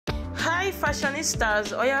Hi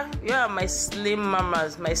fashionistas, oh yeah, you are my slim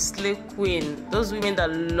mamas, my slay queen, those women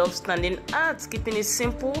that love standing out, keeping it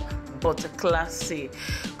simple but classy.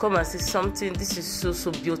 Come and see something. This is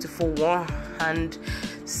so beautiful. One hand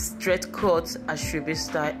straight cut Asoebi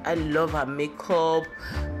style. I love her makeup.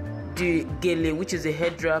 The gele, which is a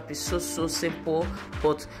head wrap, is so simple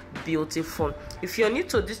but beautiful. If you're new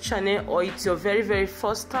to this channel or it's your very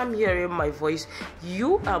first time hearing my voice,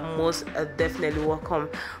 you are most definitely welcome.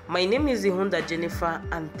 My name is Ihunda Jennifer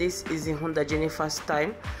and this is Ihunda Jennifer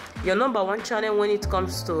Style, your #1 channel when it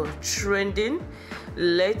comes to trending,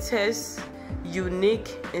 latest,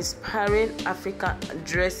 unique, inspiring African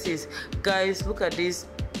dresses. Guys, look at this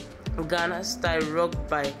Ghana style rocked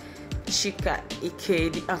by Chika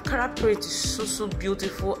Ike. The Ankara print is so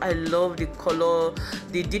beautiful. I love the color,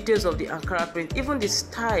 the details of the Ankara print, even the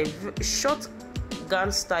style, short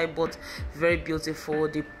gown style but very beautiful.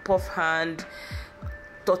 The puff hand,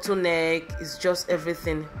 turtleneck is just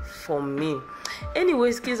everything for me.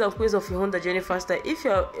 Anyways, kids and queens of Ihunda Jennifer Style, if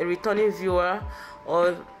you're a returning viewer,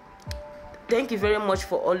 or thank you very much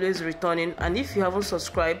for always returning, and if you haven't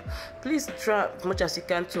subscribed, please try as much as you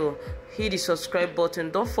can to hit the subscribe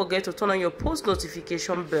button. Don't forget to turn on your post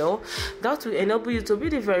notification bell. That will enable you to be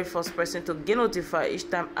the very first person to get notified each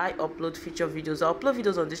time I upload feature videos. I upload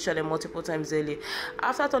videos on this channel multiple times daily.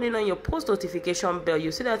 After turning on your post notification bell,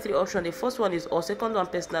 you see that 3 options. The first one is all, second one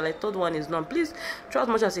personal, third one is none. Please try as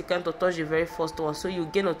much as you can to touch the very first one so you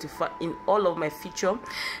get notified in all of my feature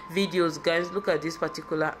videos. Guys, look at this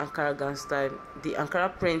particular Ankara gown style. The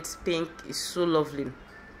Ankara print pink is so lovely.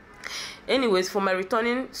 Anyways, for my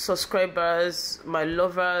returning subscribers, my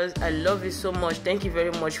lovers, I love you so much. Thank you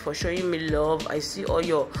very much for showing me love. I see all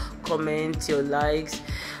your comments, your likes.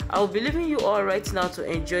 I will be leaving you all right now to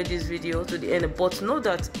enjoy this video to the end, but know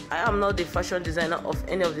that I am not the fashion designer of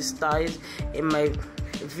any of the styles in my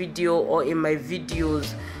video or in my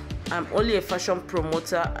videos. I'm only a fashion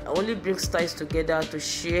promoter. I only bring styles together to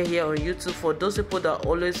share here on YouTube for those people that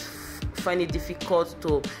always find it difficult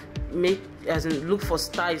to make, as in look for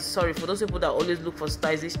styles. Sorry, for those people that always look for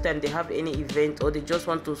styles each time they have any event, or they just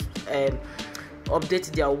want to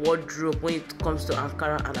update their wardrobe when it comes to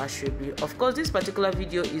Ankara and Asoebi. Of course, this particular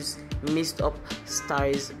video is mixed up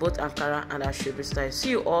styles, both Ankara and Asoebi styles.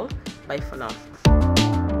 See you all, bye for now.